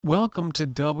Welcome to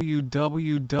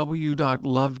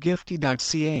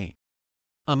www.lovegifty.ca.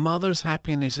 A mother's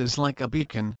happiness is like a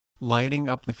beacon, lighting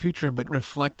up the future but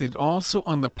reflected also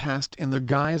on the past in the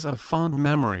guise of fond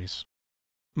memories.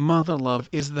 Mother love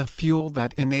is the fuel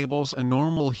that enables a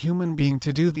normal human being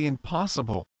to do the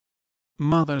impossible.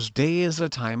 Mother's Day is a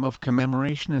time of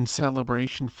commemoration and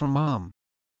celebration for Mom.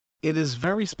 It is a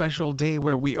very special day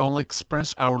where we all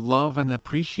express our love and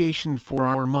appreciation for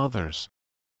our mothers.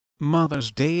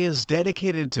 Mother's Day is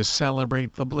dedicated to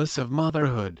celebrate the bliss of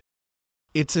motherhood.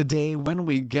 It's a day when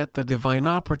we get the divine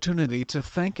opportunity to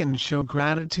thank and show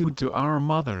gratitude to our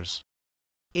mothers.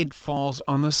 It falls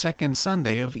on the second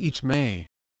Sunday of each May.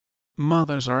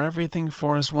 Mothers are everything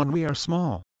for us when we are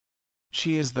small.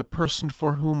 She is the person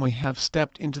for whom we have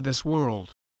stepped into this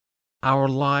world. Our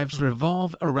lives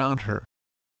revolve around her.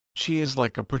 She is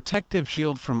like a protective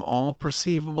shield from all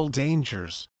perceivable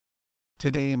dangers.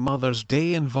 Today Mother's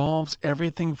Day involves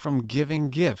everything from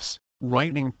giving gifts,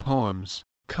 writing poems,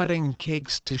 cutting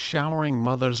cakes to showering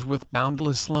mothers with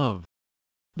boundless love.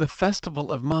 The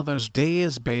festival of Mother's Day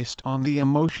is based on the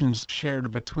emotions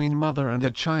shared between mother and a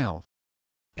child.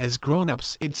 As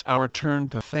grown-ups, it's our turn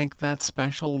to thank that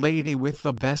special lady with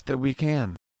the best that we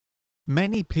can.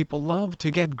 Many people love to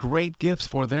get great gifts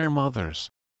for their mothers.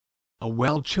 A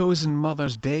well-chosen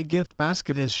Mother's Day gift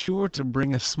basket is sure to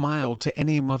bring a smile to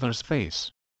any mother's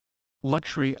face.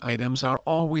 Luxury items are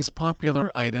always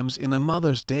popular items in a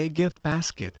Mother's Day gift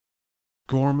basket.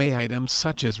 Gourmet items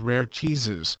such as rare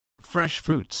cheeses, fresh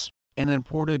fruits, and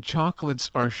imported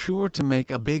chocolates are sure to make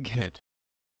a big hit.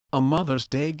 A Mother's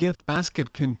Day gift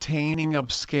basket containing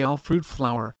upscale fruit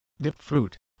flour, dipped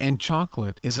fruit, and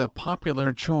chocolate is a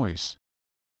popular choice.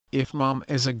 If Mom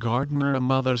is a gardener, a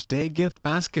Mother's Day gift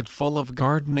basket full of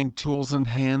gardening tools and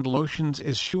hand lotions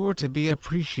is sure to be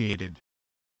appreciated.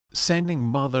 Sending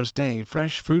Mother's Day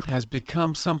fresh fruit has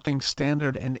become something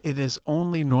standard, and it is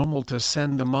only normal to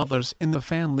send the mothers in the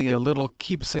family a little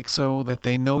keepsake so that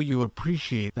they know you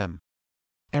appreciate them.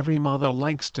 Every mother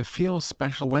likes to feel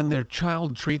special when their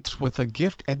child treats with a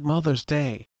gift at Mother's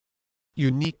Day.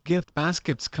 Unique gift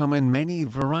baskets come in many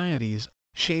varieties,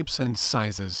 shapes and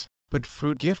sizes, but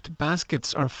fruit gift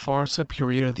baskets are far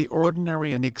superior to the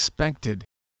ordinary and expected.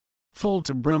 Full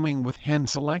to brimming with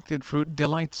hand-selected fruit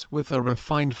delights with a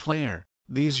refined flair,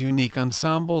 these unique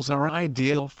ensembles are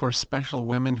ideal for special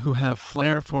women who have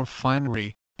flair for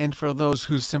finery, and for those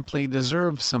who simply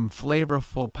deserve some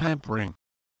flavorful pampering.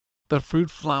 The fruit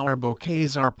flower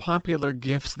bouquets are popular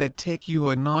gifts that take you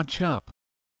a notch up.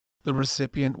 The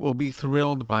recipient will be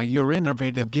thrilled by your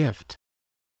innovative gift.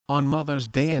 On Mother's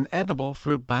Day, an edible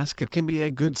fruit basket can be a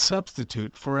good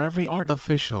substitute for every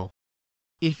artificial.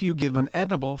 If you give an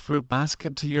edible fruit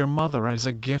basket to your mother as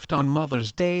a gift on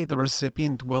Mother's Day, the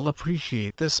recipient will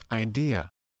appreciate this idea.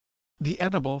 The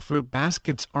edible fruit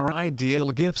baskets are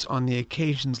ideal gifts on the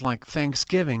occasions like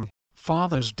Thanksgiving,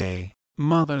 Father's Day,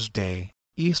 Mother's Day,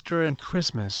 Easter and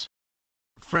Christmas.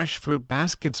 Fresh fruit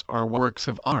baskets are works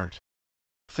of art.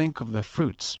 Think of the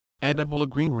fruits, edible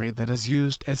greenery that is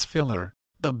used as filler,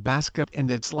 the basket and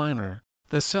its liner,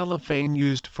 the cellophane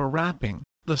used for wrapping,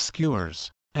 the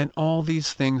skewers, and all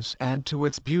these things add to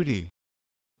its beauty.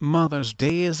 Mother's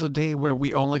Day is a day where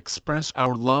we all express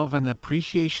our love and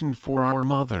appreciation for our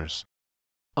mothers.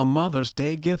 A Mother's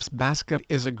Day gifts basket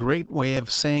is a great way of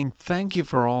saying thank you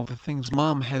for all the things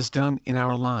Mom has done in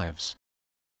our lives.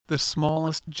 The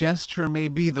smallest gesture may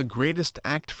be the greatest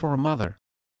act for a mother.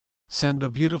 Send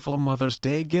a beautiful Mother's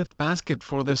Day gift basket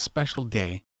for this special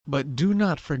day, but do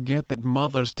not forget that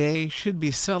Mother's Day should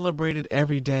be celebrated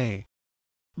every day.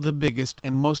 The biggest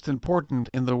and most important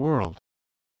in the world.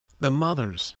 The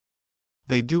mothers.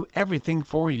 They do everything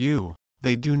for you,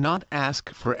 they do not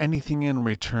ask for anything in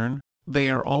return,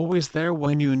 they are always there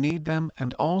when you need them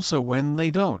and also when they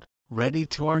don't, ready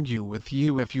to argue with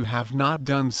you if you have not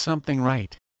done something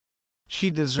right.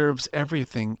 She deserves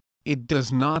everything. It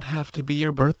does not have to be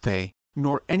your birthday,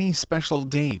 nor any special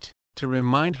date, to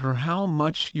remind her how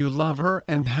much you love her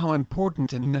and how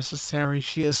important and necessary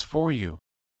she is for you.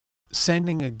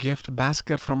 Sending a gift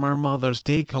basket from our Mother's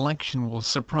Day collection will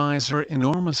surprise her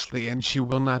enormously, and she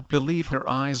will not believe her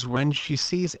eyes when she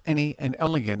sees an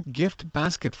elegant gift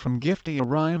basket from Gifty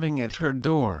arriving at her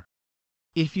door.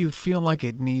 If you feel like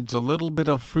it needs a little bit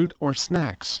of fruit or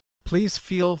snacks, please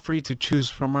feel free to choose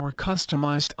from our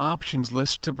customized options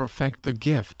list to perfect the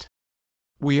gift.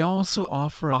 We also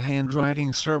offer a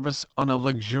handwriting service on a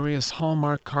luxurious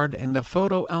Hallmark card and a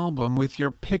photo album with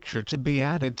your picture to be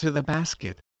added to the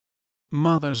basket.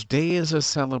 Mother's Day is a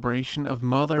celebration of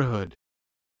motherhood.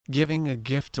 Giving a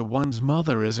gift to one's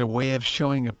mother is a way of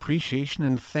showing appreciation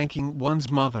and thanking one's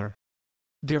mother.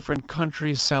 Different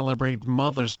countries celebrate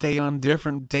Mother's Day on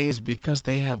different days because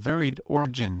they have varied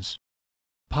origins.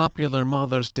 Popular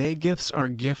Mother's Day gifts are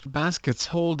gift baskets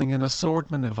holding an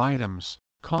assortment of items,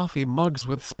 coffee mugs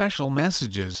with special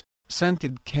messages,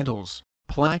 scented candles,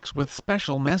 plaques with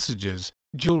special messages,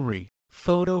 jewelry,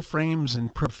 photo frames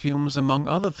and perfumes among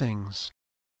other things.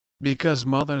 Because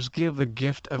mothers give the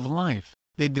gift of life,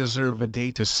 they deserve a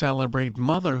day to celebrate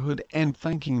motherhood and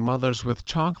thanking mothers with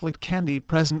chocolate candy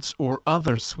presents or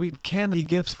other sweet candy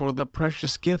gifts for the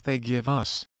precious gift they give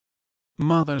us.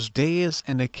 Mother's Day is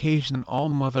an occasion all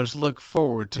mothers look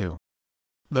forward to.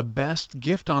 The best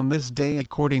gift on this day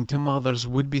according to mothers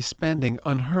would be spending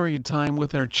unhurried time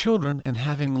with their children and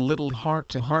having little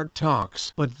heart-to-heart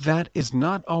talks. But that is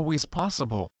not always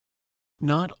possible.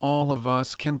 Not all of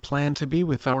us can plan to be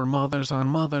with our mothers on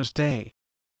Mother's Day.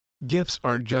 Gifts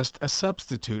are just a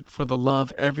substitute for the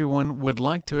love everyone would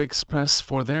like to express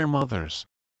for their mothers.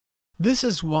 This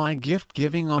is why gift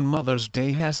giving on Mother's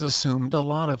Day has assumed a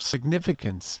lot of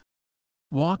significance.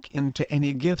 Walk into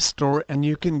any gift store and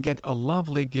you can get a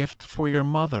lovely gift for your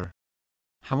mother.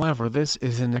 However, this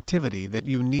is an activity that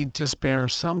you need to spare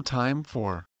some time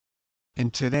for.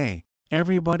 And today,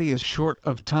 everybody is short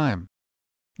of time.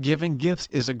 Giving gifts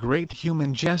is a great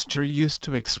human gesture used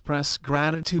to express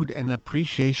gratitude and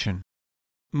appreciation.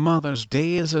 Mother's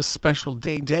Day is a special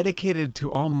day dedicated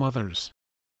to all mothers.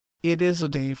 It is a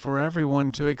day for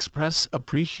everyone to express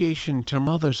appreciation to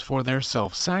mothers for their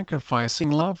self-sacrificing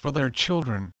love for their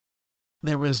children.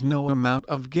 There is no amount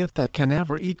of gift that can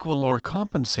ever equal or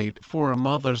compensate for a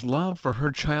mother's love for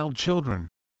her children.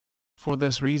 For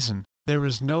this reason, there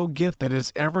is no gift that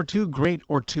is ever too great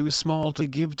or too small to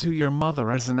give to your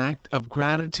mother as an act of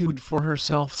gratitude for her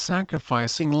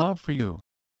self-sacrificing love for you.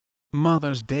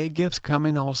 Mother's Day gifts come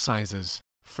in all sizes,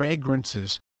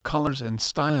 fragrances, colors and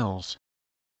styles.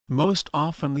 Most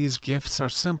often these gifts are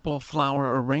simple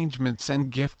flower arrangements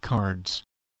and gift cards.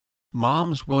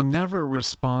 Moms will never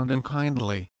respond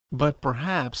unkindly, but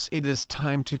perhaps it is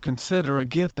time to consider a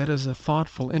gift that is a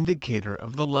thoughtful indicator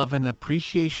of the love and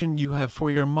appreciation you have for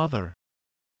your mother.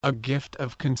 A gift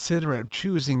of considerate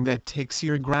choosing that takes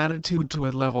your gratitude to a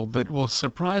level that will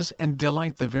surprise and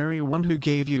delight the very one who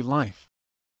gave you life.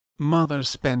 Mothers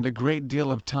spend a great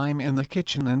deal of time in the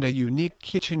kitchen, and a unique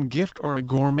kitchen gift or a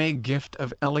gourmet gift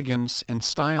of elegance and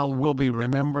style will be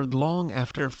remembered long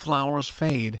after flowers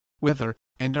fade, wither,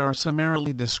 and are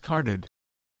summarily discarded.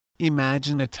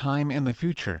 Imagine a time in the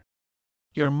future.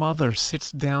 Your mother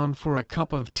sits down for a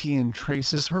cup of tea and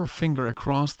traces her finger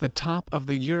across the top of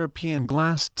the European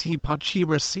glass teapot she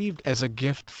received as a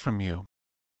gift from you.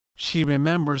 She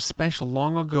remembers special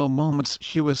long ago moments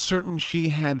she was certain she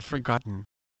had forgotten.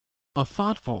 A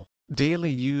thoughtful,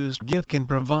 daily used gift can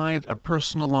provide a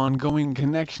personal ongoing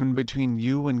connection between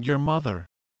you and your mother.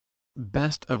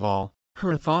 Best of all,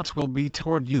 her thoughts will be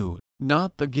toward you,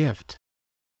 not the gift.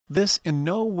 This in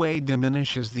no way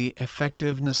diminishes the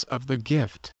effectiveness of the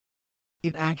gift.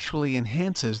 It actually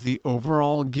enhances the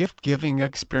overall gift-giving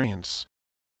experience.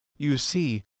 You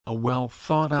see, a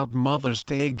well-thought-out Mother's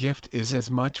Day gift is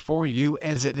as much for you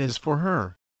as it is for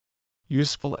her.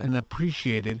 Useful and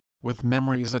appreciated, with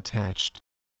memories attached.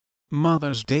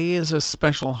 Mother's Day is a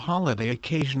special holiday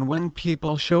occasion when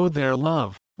people show their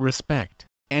love, respect,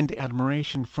 and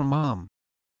admiration for Mom.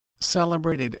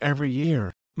 Celebrated every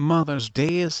year, Mother's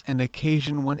Day is an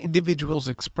occasion when individuals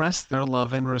express their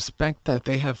love and respect that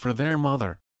they have for their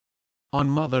mother. On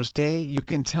Mother's Day you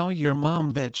can tell your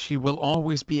mom that she will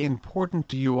always be important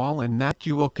to you all and that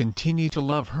you will continue to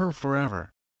love her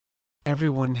forever.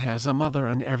 Everyone has a mother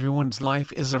and everyone's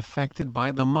life is affected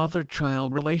by the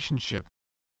mother-child relationship.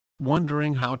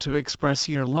 Wondering how to express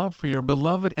your love for your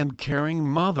beloved and caring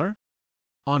mother?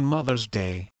 On Mother's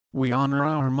Day, we honor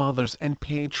our mothers and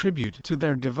pay tribute to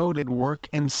their devoted work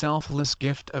and selfless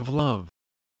gift of love.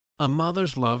 A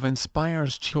mother's love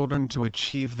inspires children to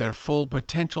achieve their full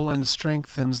potential and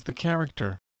strengthens the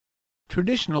character.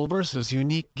 Traditional versus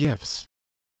unique gifts.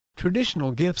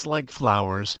 Traditional gifts like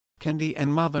flowers, candy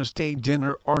and Mother's Day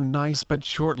dinner are nice but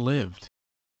short-lived.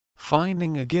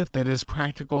 Finding a gift that is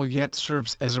practical yet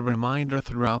serves as a reminder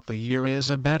throughout the year is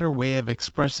a better way of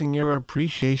expressing your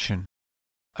appreciation.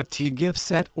 A tea gift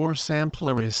set or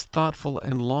sampler is thoughtful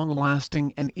and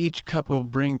long-lasting, and each cup will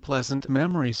bring pleasant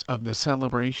memories of the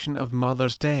celebration of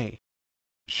Mother's Day.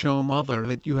 Show Mother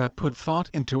that you have put thought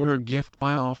into her gift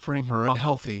by offering her a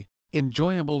healthy,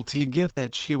 enjoyable tea gift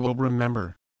that she will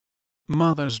remember.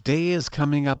 Mother's Day is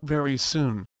coming up very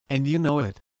soon, and you know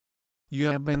it. You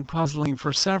have been puzzling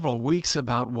for several weeks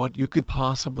about what you could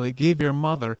possibly give your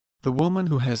mother, the woman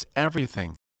who has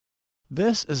everything.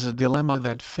 This is a dilemma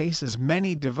that faces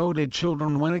many devoted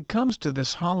children when it comes to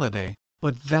this holiday,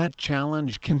 but that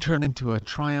challenge can turn into a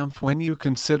triumph when you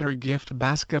consider gift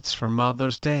baskets for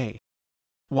Mother's Day.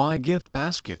 Why gift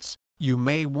baskets, you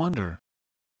may wonder?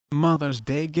 Mother's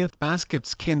Day gift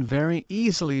baskets can very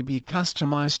easily be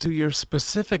customized to your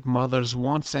specific mother's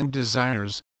wants and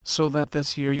desires, so that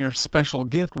this year your special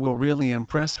gift will really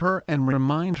impress her and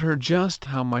remind her just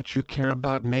how much you care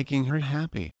about making her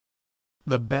happy.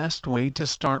 The best way to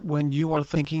start when you are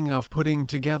thinking of putting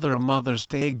together a Mother's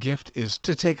Day gift is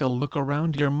to take a look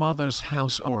around your mother's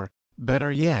house or,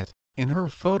 better yet, in her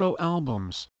photo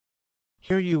albums.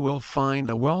 Here you will find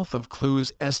a wealth of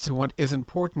clues as to what is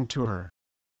important to her.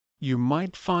 You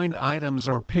might find items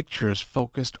or pictures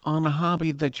focused on a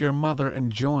hobby that your mother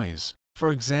enjoys,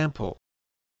 for example.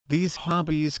 These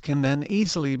hobbies can then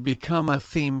easily become a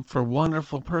theme for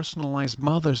wonderful personalized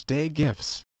Mother's Day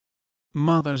gifts.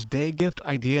 Mother's Day gift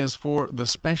ideas for the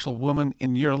special woman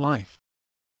in your life.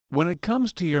 When it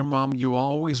comes to your mom, you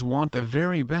always want the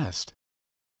very best.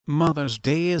 Mother's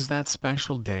Day is that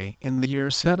special day in the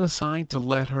year set aside to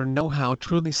let her know how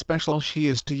truly special she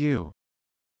is to you.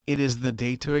 It is the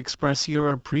day to express your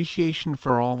appreciation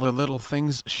for all the little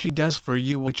things she does for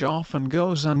you, which often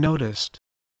goes unnoticed.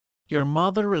 Your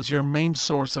mother is your main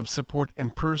source of support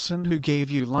and person who gave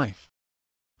you life.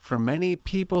 For many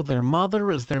people, their mother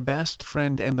is their best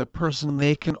friend and the person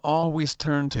they can always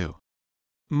turn to.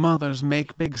 Mothers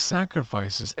make big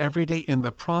sacrifices every day in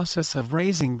the process of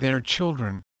raising their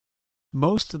children.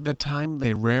 Most of the time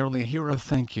they rarely hear a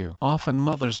thank you. Often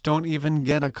mothers don't even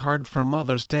get a card for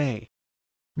Mother's Day.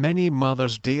 Many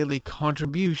mothers' daily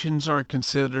contributions are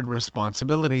considered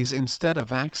responsibilities instead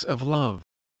of acts of love.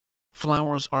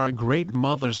 Flowers are a great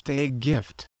Mother's Day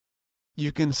gift.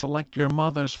 You can select your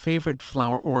mother's favorite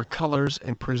flower or colors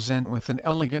and present with an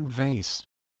elegant vase.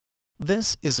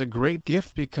 This is a great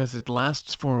gift because it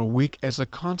lasts for a week as a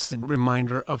constant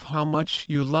reminder of how much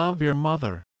you love your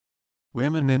mother.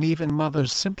 Women and even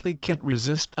mothers simply can't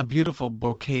resist a beautiful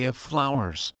bouquet of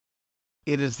flowers.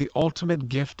 It is the ultimate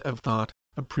gift of thought,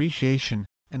 appreciation,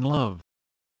 and love.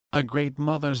 A great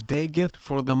Mother's Day gift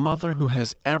for the mother who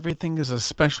has everything is a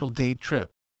special day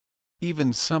trip.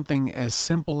 Even something as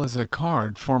simple as a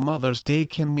card for Mother's Day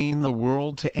can mean the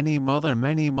world to any mother.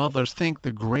 Many mothers think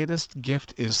the greatest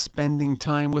gift is spending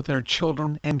time with their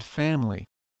children and family.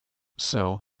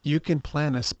 So, you can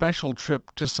plan a special trip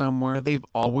to somewhere they've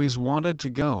always wanted to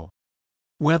go.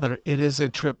 Whether it is a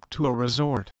trip to a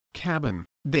resort, cabin,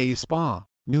 day spa,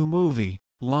 new movie,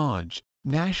 lodge,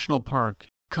 national park,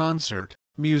 concert,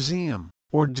 museum,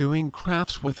 or doing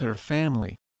crafts with her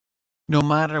family. No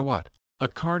matter what, a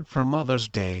card for Mother's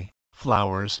Day,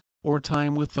 flowers, or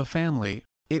time with the family,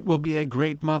 it will be a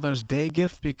great Mother's Day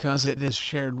gift because it is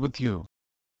shared with you.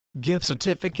 Gift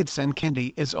certificates and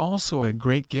candy is also a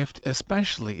great gift,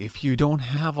 especially if you don't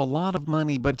have a lot of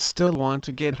money but still want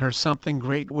to get her something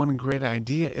great. One great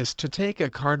idea is to take a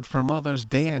card for Mother's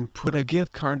Day and put a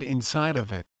gift card inside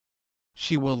of it.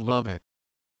 She will love it.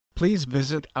 Please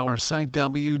visit our site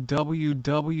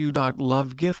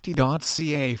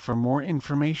www.lovegifty.ca for more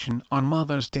information on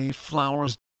Mother's Day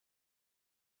flowers.